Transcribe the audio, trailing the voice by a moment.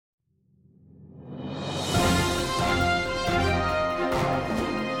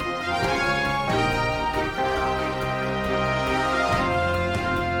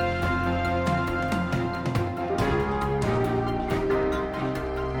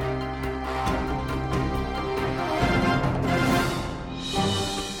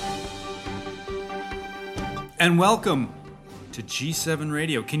And welcome to G7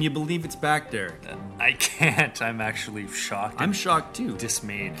 Radio. Can you believe it's back, Derek? I can't. I'm actually shocked. I'm shocked too.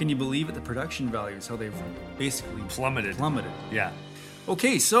 Dismayed. Can you believe it? The production values, how they've basically Plummeted. Yeah.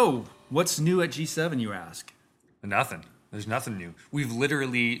 Okay, so what's new at G7, you ask? Nothing. There's nothing new. We've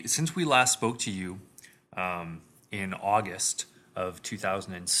literally, since we last spoke to you in August of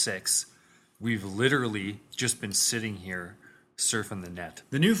 2006, we've literally just been sitting here surfing the net.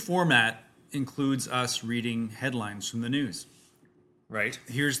 The new format includes us reading headlines from the news. Right?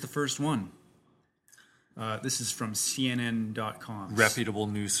 Here's the first one. This is from CNN.com. Reputable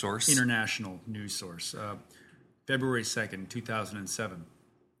news source. International news source. February 2nd, 2007.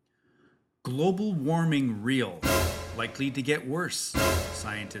 Global warming real. Likely to get worse,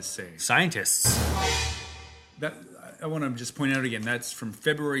 scientists say. Scientists. I want to just point out again, that's from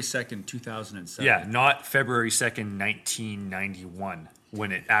February 2nd, 2007. Yeah, not February 2nd, 1991,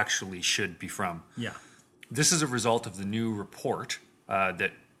 when it actually should be from. Yeah. This is a result of the new report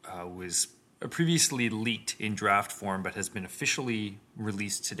that was previously leaked in draft form but has been officially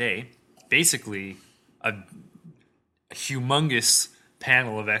released today. Basically, a humongous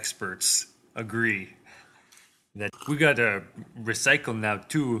panel of experts agree that we got to recycle now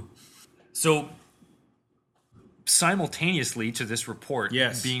too. So, simultaneously to this report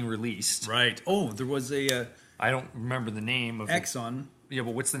being released. Right. Oh, there was a... I don't remember the name of Exxon. Yeah,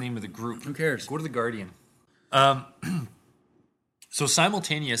 but what's the name of the group? Who cares? Go to The Guardian. So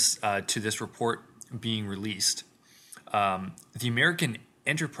simultaneous to this report being released, the American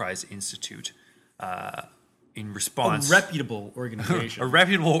Enterprise Institute, in response... A reputable organization. A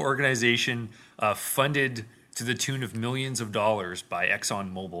reputable organization funded to the tune of millions of dollars by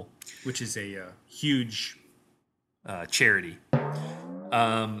ExxonMobil. Which is a huge... charity,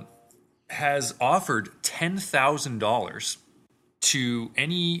 has offered $10,000 to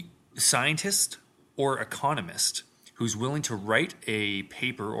any scientist or economist who's willing to write a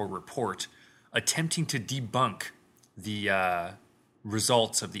paper or report attempting to debunk the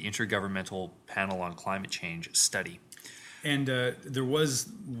results of the Intergovernmental Panel on Climate Change study. And there was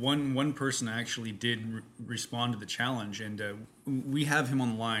one person actually did respond to the challenge, and we have him on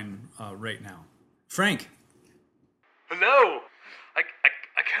the line right now. Frank. Hello.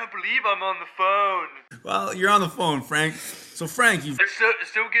 I can't believe I'm on the phone. Well, you're on the phone, Frank. So, Frank, you've... It's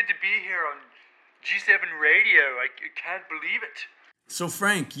so good to be here on G7 Radio. I can't believe it. So,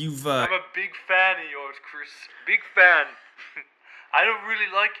 Frank, you've... I'm a big fan of yours, Chris. Big fan. I don't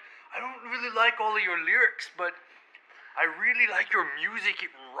really like all of your lyrics, but I really like your music. It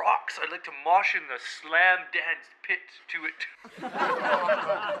rocks. I'd like to mosh in the slam dance pit to it.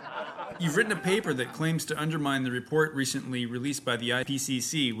 You've written a paper that claims to undermine the report recently released by the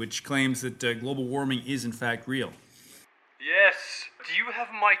IPCC, which claims that global warming is in fact real. Yes. Do you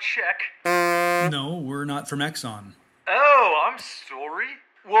have my check? No, we're not from Exxon. Oh, I'm sorry.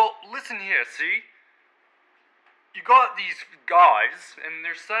 Well, listen here, see? You got these guys, and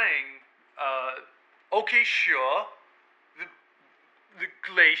they're saying, okay, sure, the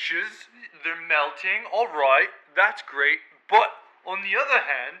glaciers, they're melting, alright, that's great, but on the other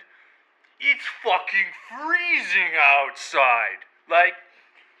hand, it's fucking freezing outside. Like,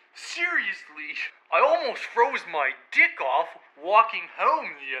 seriously, I almost froze my dick off walking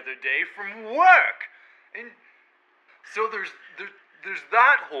home the other day from work. And so there's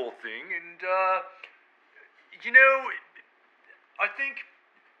that whole thing, and you know, I think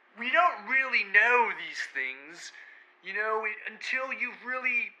we don't really know these things, you know, until you've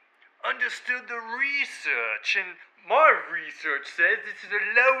really understood the research, and my research says this is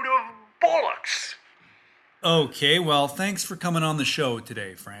a load of bollocks. Okay, well, thanks for coming on the show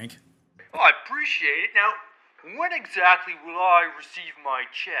today, Frank. Oh, I appreciate it. Now, when exactly will I receive my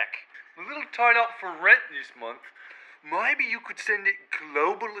check? I'm a little tied up for rent this month. Maybe you could send it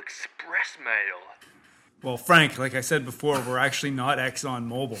Global Express mail. Well, Frank, like I said before, we're actually not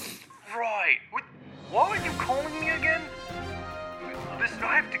ExxonMobil. Right. Why are you calling me again? Listen,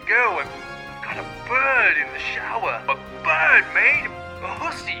 I have to go. I've got a bird in the shower. A bird, mate. A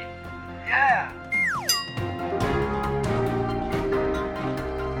hussy. Yeah.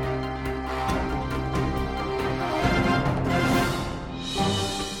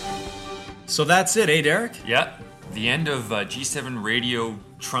 So that's it, eh, Derek? Yeah, the end of G7 Radio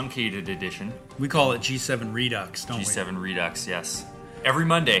Truncated Edition. We call it G7 Redux, don't we? G7 Redux, yes. Every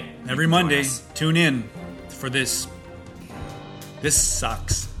Monday. Every Monday, tune in for this. This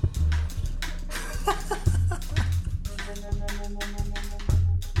sucks.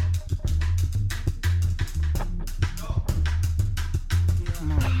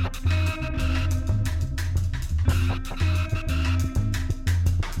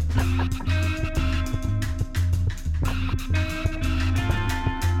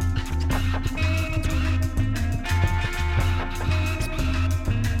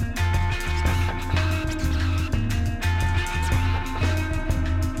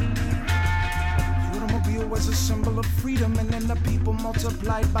 freedom, and then the people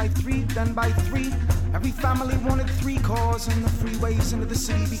multiplied by 3, then by 3. Every family wanted 3 cars, and the freeways into the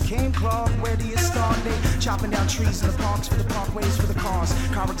city became clogged. Where do you start? They chopping down trees in the parks for the parkways for the cars.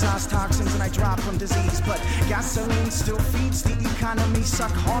 Car exhaust toxins, and I drop from disease. But gasoline still feeds the economy,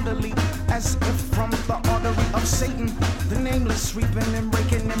 suck heartily, as if from the artery of Satan. The nameless reaping and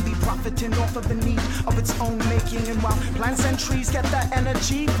raking and be profiting off of the need of its own making. And while plants and trees get that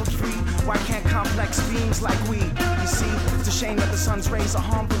energy for free, why can't complex beings like we? You see, it's a shame that the sun's rays are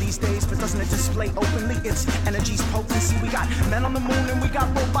harmful these days, but doesn't it display openly its energy's potency? We got men on the moon and we got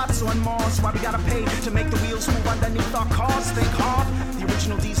robots on Mars. Why we gotta pay to make the wheels move underneath our cars? Think hard. The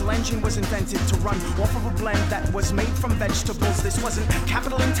original diesel engine was invented to run off of a blend that was made from vegetables. This wasn't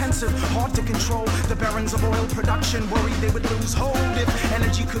capital intensive, hard to control. The barons of oil production worried they would lose hold if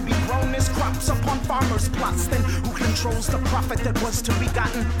energy could be grown as crops upon farmers' plots. Then who controls the profit that was to be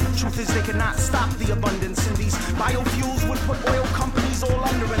gotten? Truth is they could not stop the abundance, and these biofuels would put oil companies all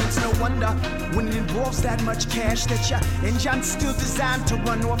under. And it's no wonder when it involves that much cash that your engine's still designed to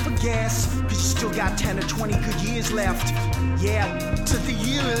run off of gas. Cause you still got 10 or 20 good years left. Yeah, to the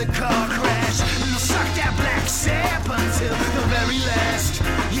year of the car crash. You'll suck that black sap until the very last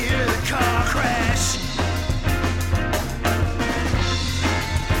year of the car crash.